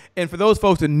Show. And for those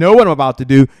folks that know what I'm about to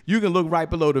do, you can look right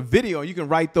below the video and you can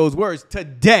write those words.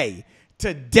 Today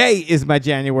is my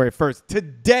January 1st.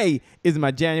 Today is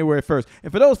my January 1st.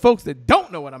 And for those folks that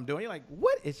don't know what I'm doing, you're like,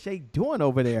 what is Shay doing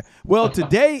over there? Well,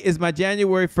 today is my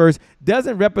January 1st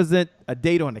doesn't represent a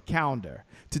date on the calendar.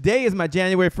 Today is my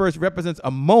January 1st represents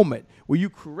a moment where you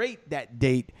create that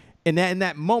date, and in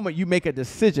that moment you make a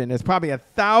decision. There's probably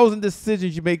 1,000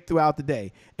 decisions you make throughout the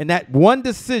day, and that one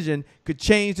decision could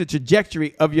change the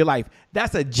trajectory of your life.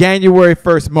 That's a January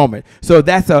 1st moment. So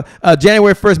that's a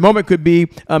January 1st moment could be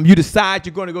you decide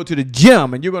you're going to go to the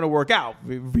gym and you're going to work out.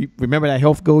 Remember that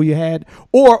health goal you had?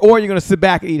 Or you're going to sit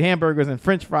back and eat hamburgers and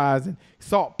French fries and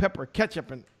salt, pepper,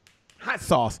 ketchup, and hot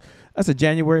sauce. That's a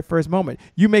January 1st moment.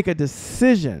 You make a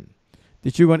decision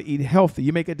that you're going to eat healthy.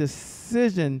 You make a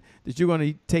decision that you're going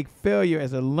to take failure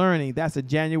as a learning. That's a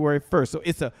January 1st. So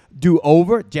it's a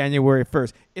do-over, January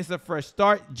 1st. It's a fresh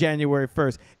start, January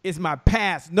 1st. It's my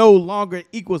past no longer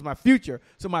equals my future.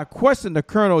 So my question to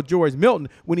Colonel George Milton,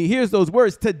 when he hears those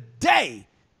words, today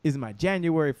is my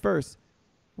January 1st,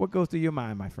 what goes through your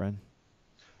mind, my friend?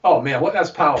 Oh, man,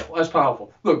 that's powerful. That's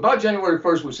powerful. Look, my January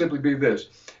 1st would simply be this,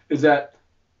 is that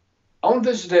on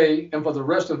this day and for the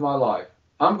rest of my life,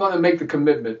 I'm going to make the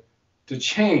commitment to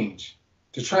change,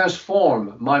 to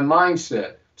transform my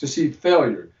mindset, to see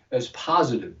failure as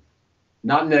positive,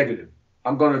 not negative.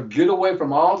 I'm going to get away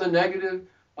from all the negative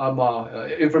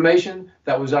information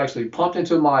that was actually pumped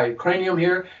into my cranium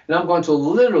here, and I'm going to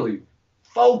literally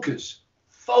focus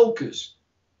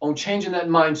on changing that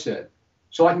mindset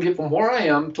so I can get from where I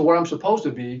am to where I'm supposed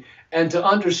to be, and to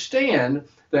understand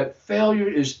that failure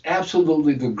is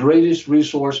absolutely the greatest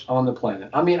resource on the planet.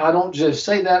 I mean, I don't just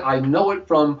say that. I know it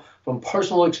from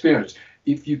personal experience.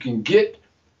 If you can get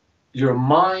your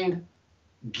mind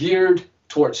geared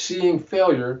towards seeing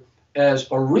failure as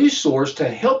a resource to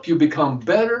help you become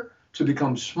better, to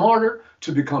become smarter,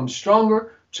 to become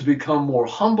stronger, to become more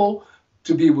humble,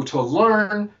 to be able to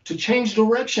learn, to change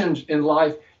directions in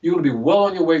life, you're going to be well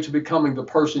on your way to becoming the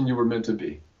person you were meant to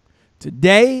be.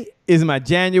 Today is my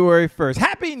January 1st.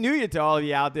 Happy New Year to all of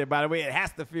you out there, by the way. It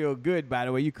has to feel good, by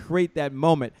the way. You create that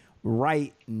moment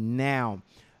right now.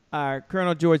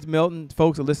 Colonel George Milton,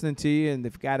 folks are listening to you, and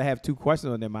they've got to have two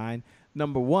questions on their mind.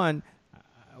 Number one,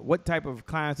 what type of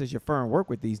clients does your firm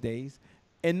work with these days?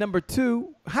 And number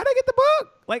two, how do I get the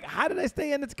book? Like, how did I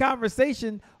stay in this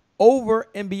conversation over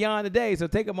and beyond the day? So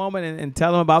take a moment and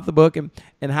tell them about the book and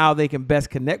how they can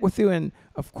best connect with you, and,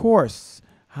 of course,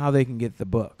 how they can get the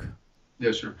book.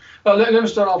 Yes, sir. Let me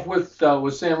start off with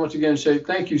saying once again, Shay,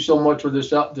 thank you so much for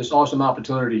this awesome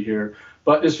opportunity here.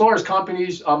 But as far as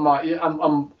companies, I'm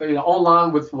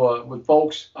online with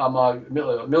folks,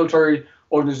 military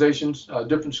organizations,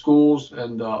 different schools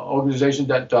and organizations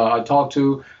that I talk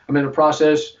to. I'm in the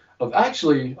process of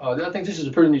actually, I think this is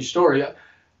a pretty neat story.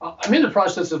 I'm in the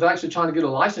process of actually trying to get a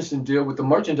licensing deal with the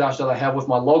merchandise that I have with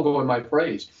my logo and my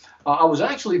phrase. I was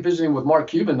actually visiting with Mark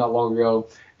Cuban not long ago,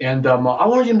 and I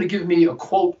wanted him to give me a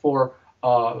quote for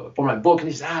my book, and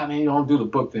he said, man, you don't do the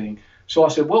book thing. So I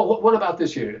said, well, what about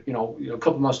this here? A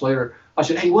couple months later, I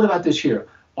said, hey, what about this here?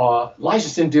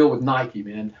 Licensing deal with Nike,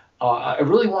 man. I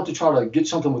really want to try to get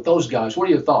something with those guys. What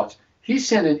are your thoughts? He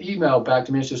sent an email back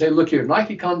to me and says, hey, look here, if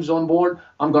Nike comes on board,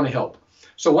 I'm going to help.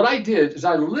 So what I did is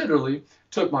I literally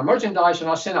took my merchandise and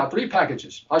I sent out 3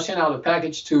 packages. I sent out a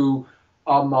package to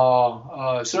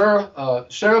Sarah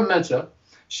Mensah.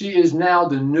 She is now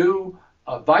the new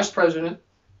vice president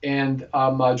and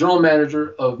general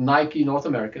manager of Nike North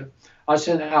America. I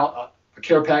sent out a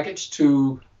care package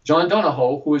to John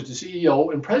Donahoe, who is the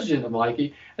CEO and president of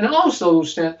Nike, and I also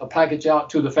sent a package out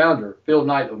to the founder, Phil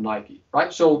Knight of Nike,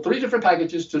 right? So 3 different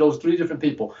packages to those 3 different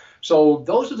people. So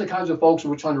those are the kinds of folks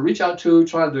we're trying to reach out to,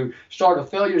 trying to start a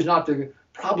failure is not the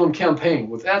problem campaign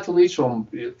with athletes from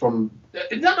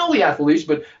not only athletes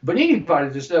but anybody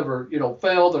that's ever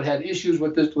failed or had issues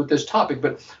with this topic,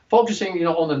 but focusing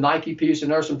on the Nike piece.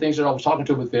 And there are some things that I was talking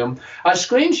to with them. I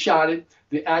screenshotted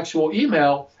the actual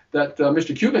email that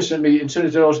Mr. Cuban sent me and sent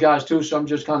it to those guys too. So I'm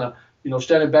just kind of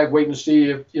standing back waiting to see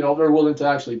if they're willing to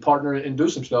actually partner and do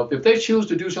some stuff. If they choose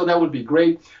to do so, that would be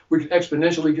great. We could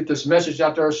exponentially get this message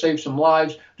out there, save some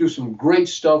lives, do some great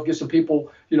stuff, get some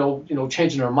people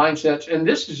changing their mindsets. And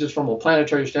this is just from a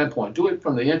planetary standpoint. Do it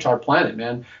from the entire planet,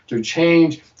 man, to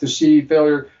change, to see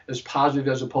failure as positive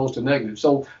as opposed to negative.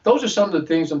 So those are some of the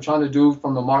things I'm trying to do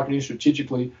from the marketing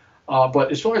strategically.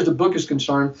 But as far as the book is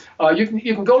concerned, you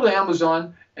can go to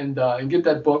Amazon and get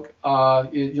that book.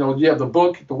 You have the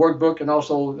book, the workbook, and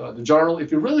also the journal.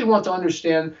 If you really want to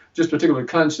understand this particular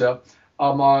concept,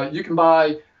 you can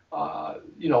buy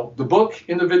the book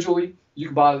individually. You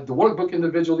can buy the workbook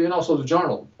individually, and also the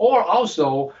journal. Or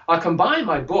also, I combine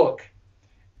my book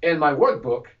and my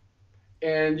workbook,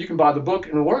 and you can buy the book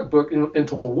and the workbook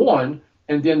into one.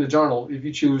 And then the journal, if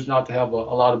you choose not to have a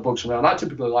lot of books around. I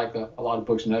typically like a lot of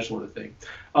books and that sort of thing.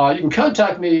 You can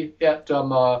contact me at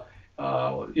my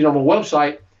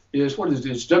website is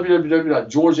it's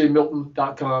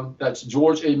www.georgeamilton.com. That's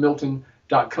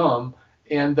georgeamilton.com.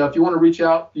 And if you want to reach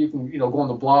out, you can go on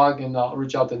the blog and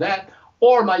reach out to that.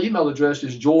 Or my email address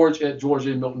is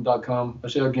george@georgeamilton.com. I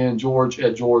say again,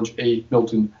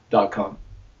 george@georgeamilton.com.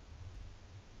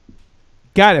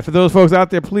 Got it. For those folks out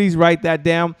there, please write that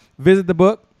down. Visit the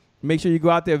book. Make sure you go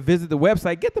out there, visit the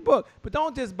website, get the book. But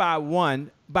don't just buy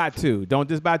one, buy two. Don't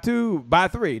just buy two, buy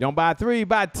three. Don't buy three,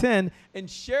 buy 10, and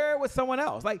share it with someone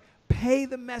else. Like, pay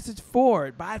the message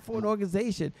forward. Buy it for an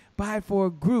organization. Buy it for a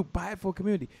group. Buy it for a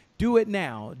community. Do it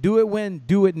now. Do it when.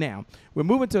 Do it now. We're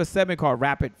moving to a segment called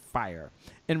Rapid Fire.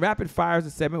 And Rapid Fire is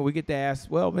a segment we get to ask,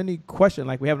 any question,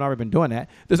 like we haven't already been doing that,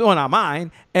 that's on our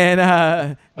mind.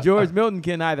 And George Milton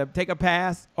can either take a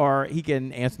pass or he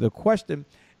can answer the question.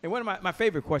 And one of my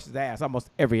favorite questions to ask almost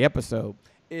every episode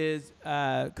is,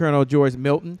 Colonel George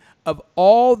Milton, of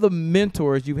all the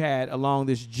mentors you've had along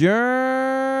this journey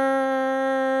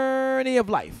of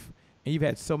life, and you've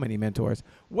had so many mentors,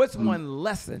 what's one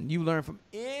lesson you learned from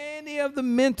any of the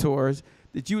mentors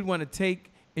that you would want to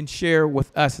take and share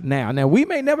with us now? Now, we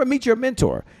may never meet your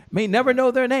mentor, may never know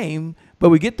their name, but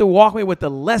we get to walk away with the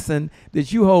lesson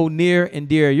that you hold near and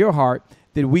dear to your heart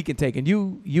that we can take. And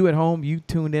you at home, you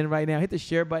tuned in right now, hit the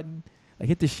share button. Like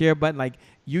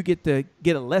you get to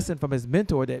get a lesson from his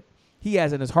mentor that he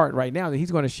has in his heart right now that he's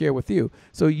going to share with you.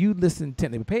 So you listen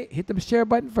intently. Hit the share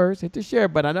button first. Hit the share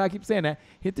button. I know I keep saying that.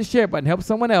 Hit the share button. Help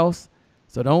someone else.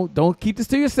 So don't keep this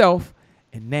to yourself.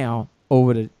 And now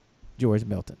over to George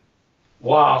Milton.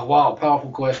 Wow,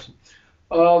 powerful question.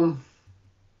 I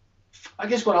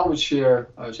guess what I would share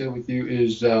with you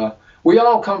is we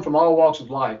all come from all walks of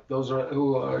life. Those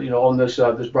who are on this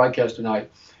broadcast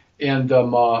tonight, and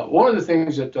one of the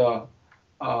things that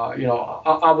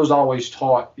I was always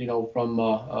taught,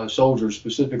 from soldiers,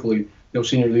 specifically,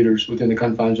 senior leaders within the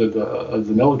confines of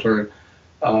the military,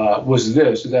 was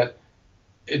this: is that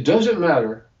it doesn't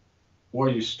matter where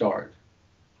you start.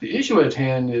 The issue at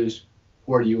hand is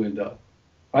where do you end up.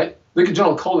 Right? Look at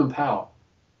General Colin Powell.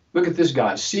 Look at this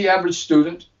guy, C-average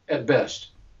student at best,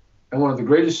 and one of the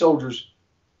greatest soldiers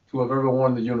to have ever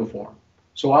worn the uniform.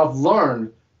 So I've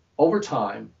learned over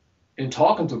time in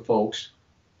talking to folks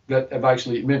that have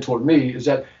actually mentored me is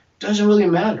that it doesn't really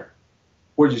matter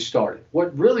where you started.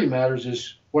 What really matters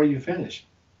is where you finish.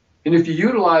 And if you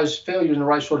utilize failure in the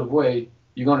right sort of way,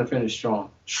 you're going to finish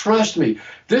strong. Trust me,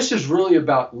 this is really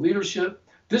about leadership.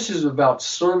 This is about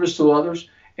service to others.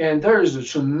 And there is a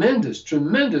tremendous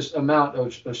amount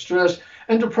of stress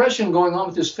and depression going on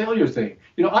with this failure thing.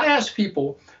 I ask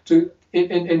people to,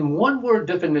 in one-word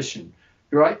definition,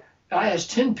 right? I ask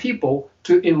 10 people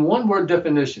to, in one-word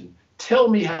definition, tell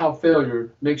me how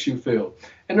failure makes you feel.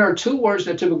 And there are two words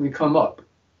that typically come up,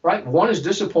 right? One is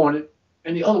disappointed,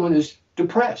 and the other one is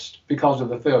depressed because of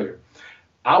the failure.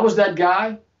 I was that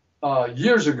guy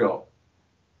years ago,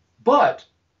 but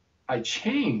I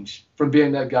changed from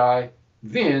being that guy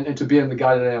then into being the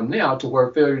guy that I am now, to where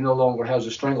failure no longer has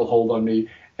a stranglehold on me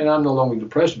and I'm no longer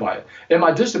depressed by it. Am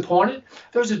I disappointed?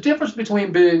 There's a difference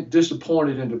between being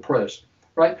disappointed and depressed,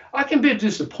 right? I can be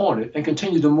disappointed and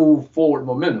continue to move forward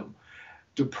momentum.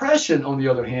 Depression, on the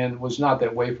other hand, was not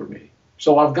that way for me.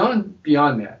 So I've gone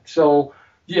beyond that. So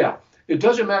yeah, it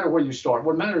doesn't matter where you start.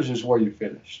 What matters is where you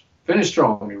finish. Finish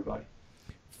strong, everybody.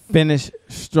 Finish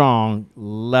strong.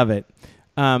 Love it.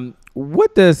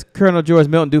 What does Colonel George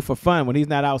Milton do for fun when he's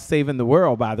not out saving the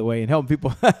world, by the way, and helping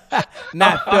people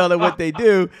not fail at what they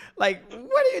do? Like,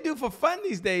 what do you do for fun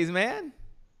these days, man?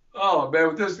 Oh man,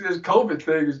 with this COVID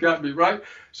thing has got me right.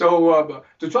 So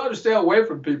to try to stay away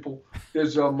from people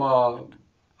is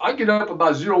I get up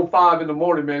about 05 in the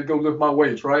morning, man, to go lift my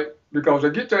weights, right? Because I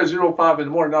get there at 05 in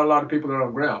the morning, not a lot of people are on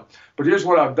the ground. But here's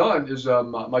what I've done is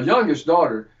my youngest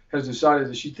daughter has decided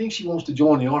that she thinks she wants to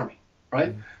join the Army,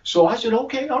 right? So I said,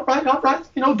 okay, all right.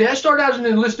 You know, Dad started out as an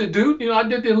enlisted dude. You know, I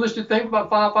did the enlisted thing for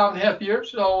about 5.5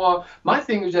 years. So my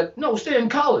thing is that, no, stay in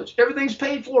college. Everything's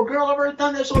paid for. Girl, I've already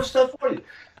done that sort of stuff for you.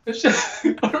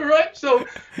 All right. So,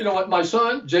 you know what, my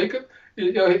son, Jacob,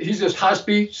 he's this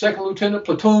high-speed second lieutenant,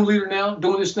 platoon leader now,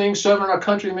 doing this thing, serving our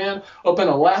country, man, up in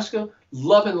Alaska,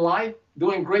 loving life,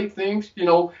 doing great things. You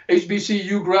know,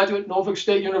 HBCU graduate, Norfolk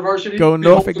State University. Go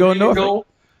Norfolk, go Norfolk.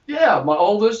 Yeah, my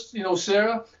oldest, you know,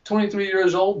 Sarah, 23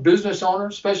 years old, business owner,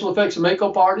 special effects and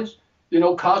makeup artist, you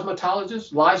know,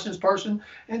 cosmetologist, licensed person.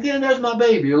 And then there's my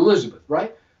baby, Elizabeth,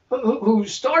 right, who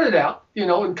started out, you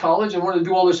know, in college and wanted to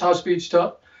do all this high-speed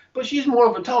stuff. But she's more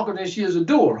of a talker than she is a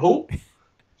doer. Who?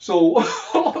 So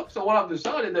what I've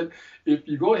decided that if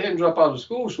you go ahead and drop out of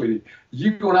school, sweetie,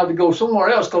 you're going to have to go somewhere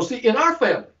else. Because, see, in our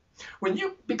family, when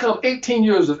you become 18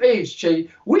 years of age, Che,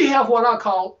 we have what I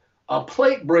call a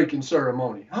plate breaking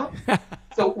ceremony. Huh?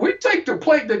 So we take the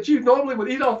plate that you normally would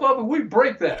eat off of and we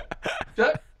break that.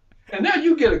 Okay? And now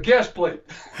you get a guest plate.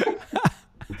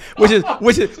 which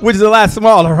is a lot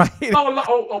smaller, right?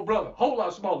 Oh, brother, a whole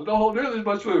lot smaller. Don't hold nearly as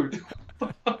much food.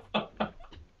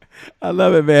 I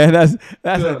love it, man.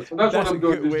 That's what I'm a doing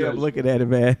good way these of days. looking at it,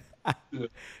 man. Yeah.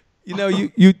 You know,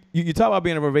 you talk about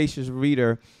being a voracious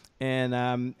reader,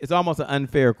 and it's almost an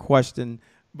unfair question.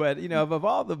 But, you know, of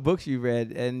all the books you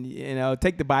read, and, you know,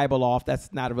 take the Bible off,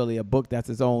 that's not really a book. That's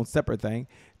its own separate thing.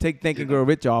 Take Think and Grow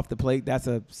Rich off the plate. That's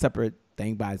a separate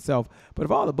thing by itself. But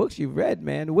of all the books you've read,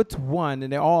 man, what's one,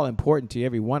 and they're all important to you,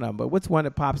 every one of them, but what's one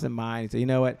that pops in mind and say, you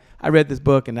know what, I read this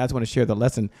book, and I just want to share the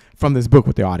lesson from this book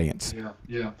with the audience?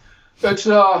 Yeah. It's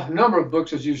a number of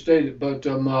books, as you stated, but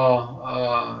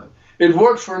It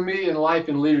Worked for Me in Life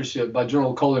and Leadership by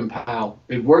General Colin Powell.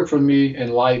 It Worked for Me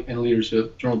in Life and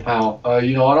Leadership, General Powell.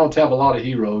 You know, I don't have a lot of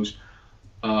heroes,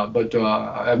 but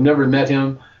I've never met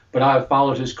him, but I've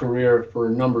followed his career for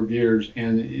a number of years,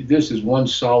 and this is one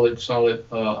solid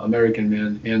American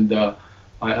man. And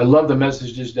I love the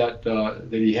messages that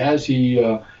he has. He,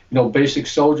 you know, basic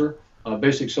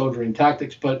soldiering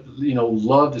tactics, but, you know,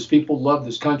 loved his people, loved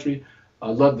this country,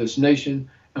 loved this nation.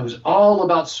 It was all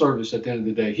about service at the end of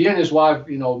the day. He and his wife,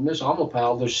 you know, Miss Alma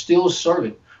Powell, they're still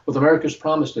serving with America's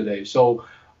Promise today. So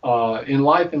in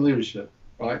Life and Leadership,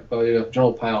 right, by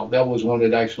General Powell, that was one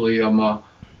that actually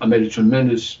made a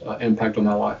tremendous impact on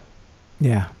my life.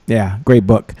 Yeah, great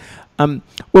book. Well,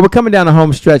 we're coming down the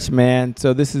home stretch, man.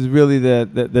 So this is really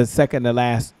the second to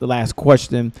last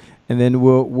question, and then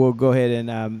we'll go ahead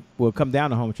and we'll come down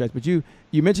the home stretch. But you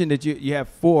mentioned that you have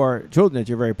 4 children that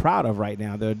you're very proud of right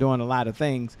now. They're doing a lot of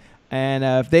things, and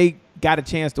if they got a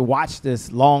chance to watch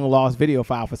this long lost video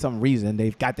file for some reason,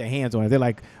 they've got their hands on it. They're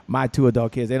like my 2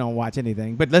 adult kids; they don't watch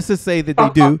anything. But let's just say that they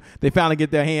do. They finally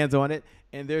get their hands on it.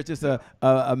 And there's just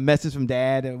a message from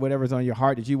Dad and whatever's on your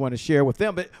heart that you want to share with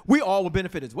them. But we all will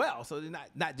benefit as well. So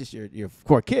not just your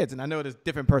core kids. And I know there's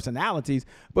different personalities.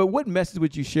 But what message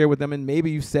would you share with them? And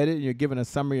maybe you said it and you're giving a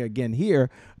summary again here.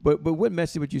 But what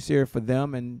message would you share for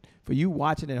them and for you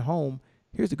watching at home?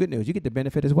 Here's the good news. You get the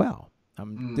benefit as well.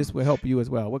 This will help you as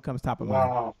well. What comes top of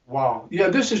mind? Wow. Yeah,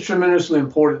 this is tremendously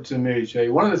important to me, Jay.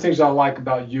 One of the things I like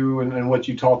about you and what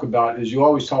you talk about is you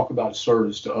always talk about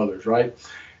service to others, right?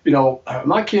 You know,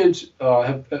 my kids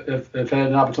have had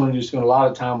an opportunity to spend a lot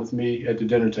of time with me at the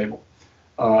dinner table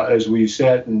as we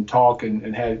sat and talked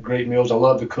and had great meals. I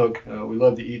love to cook. We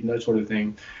love to eat and that sort of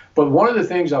thing. But one of the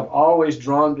things I've always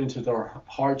drummed into their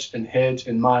hearts and heads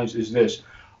and minds is this: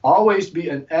 always be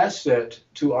an asset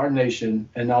to our nation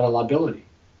and not a liability,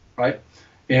 right?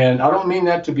 And I don't mean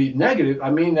that to be negative.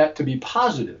 I mean that to be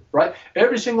positive, right?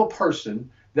 Every single person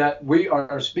that we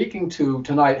are speaking to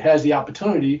tonight has the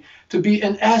opportunity to be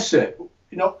an asset,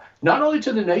 you know, not only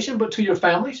to the nation, but to your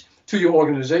families, to your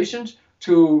organizations,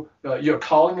 to your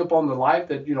calling upon the life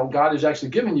that, you know, God has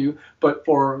actually given you. But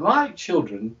for my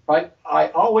children, right, I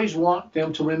always want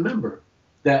them to remember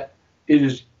that it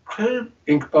is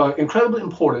incredibly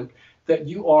important that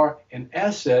you are an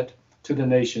asset to the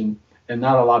nation and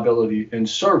not a liability. And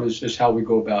service is how we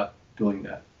go about doing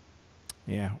that.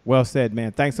 Yeah, well said,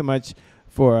 man. Thanks so much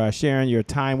for sharing your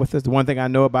time with us. The one thing I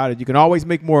know about it, you can always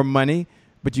make more money,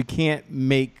 but you can't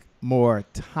make more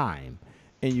time.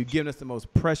 and you've given us the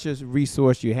most precious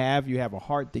resource you have. You have a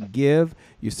heart to give.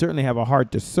 You certainly have a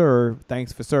heart to serve.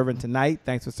 Thanks for serving tonight.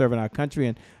 Thanks for serving our country,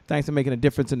 and thanks for making a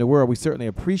difference in the world. We certainly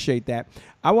appreciate that.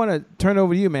 I want to turn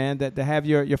over to you, man, to have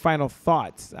your final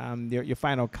thoughts, your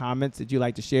final comments that you'd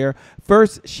like to share.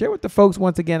 First, share with the folks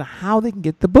once again how they can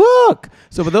get the book.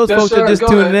 So for those folks that are just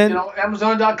tuning in,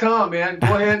 Amazon.com, man.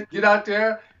 Go ahead, get out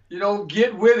there.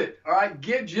 Get with it. All right,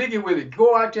 get jiggy with it.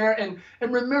 Go out there and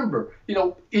remember,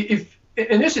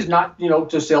 and this is not,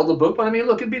 to sell the book, but I mean,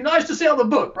 look, it'd be nice to sell the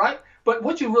book, right? But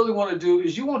what you really want to do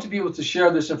is you want to be able to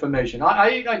share this information.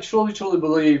 I truly, truly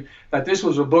believe that this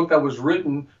was a book that was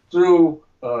written through,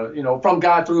 from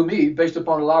God through me, based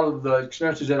upon a lot of the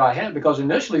experiences that I had, because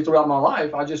initially throughout my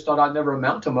life, I just thought I'd never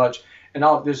amount to much. And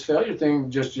this failure thing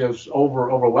just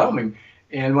overwhelming.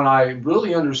 And when I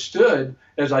really understood,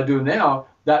 as I do now,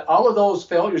 that all of those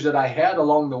failures that I had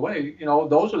along the way,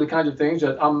 those are the kinds of things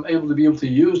that I'm able to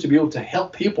use to be able to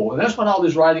help people. And that's what all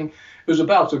this writing is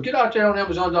about. So get out there on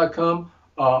Amazon.com,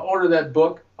 order that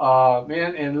book,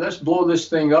 man, and let's blow this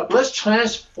thing up. Let's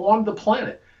transform the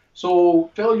planet.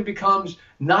 So failure becomes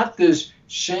not this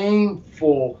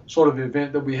shameful sort of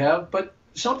event that we have, but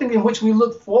something in which we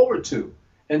look forward to,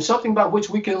 and something about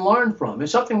which we can learn from, and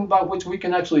something about which we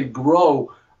can actually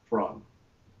grow from.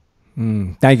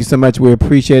 Thank you so much. We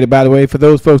appreciate it. By the way, for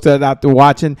those folks that are out there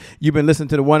watching, you've been listening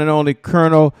to the one and only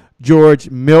Colonel George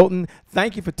Milton.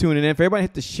 Thank you for tuning in. For everybody,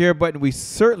 hit the share button. We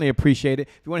certainly appreciate it.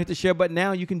 If you want to hit the share button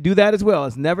now, you can do that as well.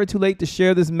 It's never too late to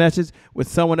share this message with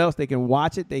someone else. They can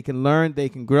watch it. They can learn. They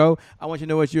can grow. I want you to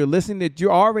know as you're listening that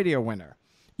you're already a winner.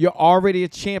 You're already a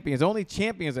champion. Only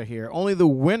champions are here. Only the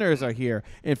winners are here.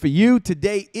 And for you,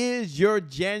 today is your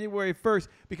January 1st,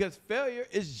 because failure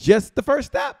is just the first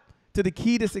step to the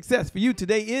key to success. For you,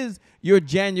 today is your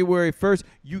January 1st.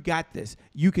 You got this.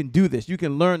 You can do this. You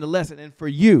can learn the lesson. And for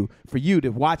you to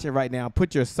watch it right now,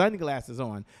 put your sunglasses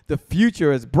on. The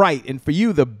future is bright. And for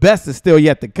you, the best is still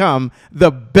yet to come.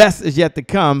 The best is yet to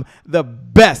come. The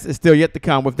best is still yet to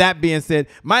come. With that being said,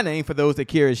 my name for those that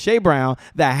care is Shay Brown,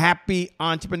 the happy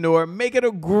entrepreneur. Make it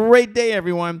a great day,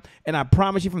 everyone. And I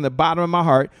promise you from the bottom of my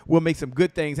heart, we'll make some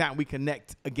good things happen. We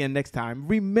connect again next time.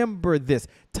 Remember this.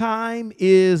 Time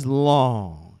is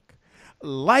long.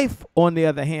 Life, on the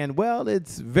other hand, well,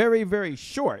 it's very, very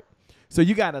short. So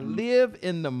you got to live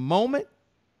in the moment,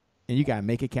 and you got to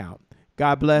make it count.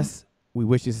 God bless. We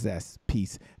wish you success.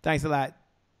 Peace. Thanks a lot.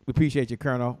 We appreciate you,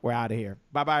 Colonel. We're out of here.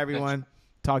 Bye-bye, everyone.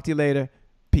 Talk to you later.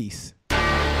 Peace.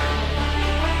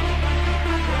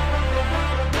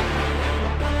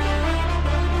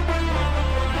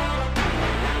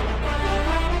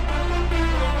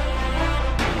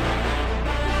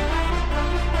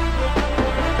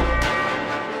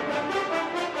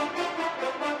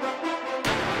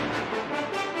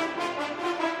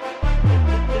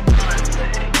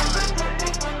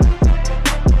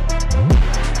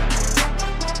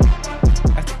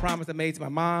 Promise I made to my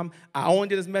mom. I only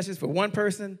did this message for one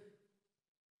person,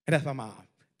 and that's my mom.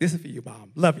 This is for you,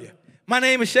 Mom. Love you. My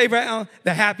name is Shay Brown,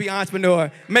 the happy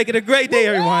entrepreneur. Make it a great day,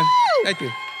 everyone. Thank you.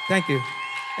 Thank you.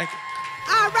 Thank you.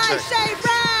 All right, Shay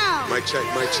Brown. Mic check,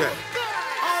 mic check.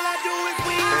 All I do is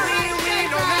win,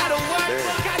 no matter what.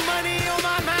 Got money on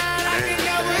my mind, I can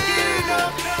never get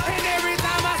enough. And every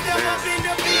time I step up in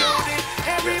the building,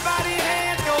 everybody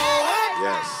hands go up.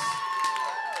 Yes.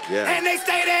 Yeah. And they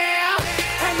stay there.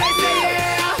 And they stay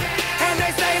there, and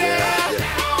they stay there.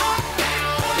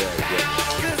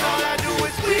 Cause all I do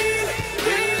is win.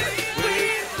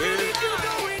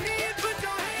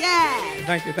 Yeah.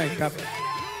 Thank you. God bless.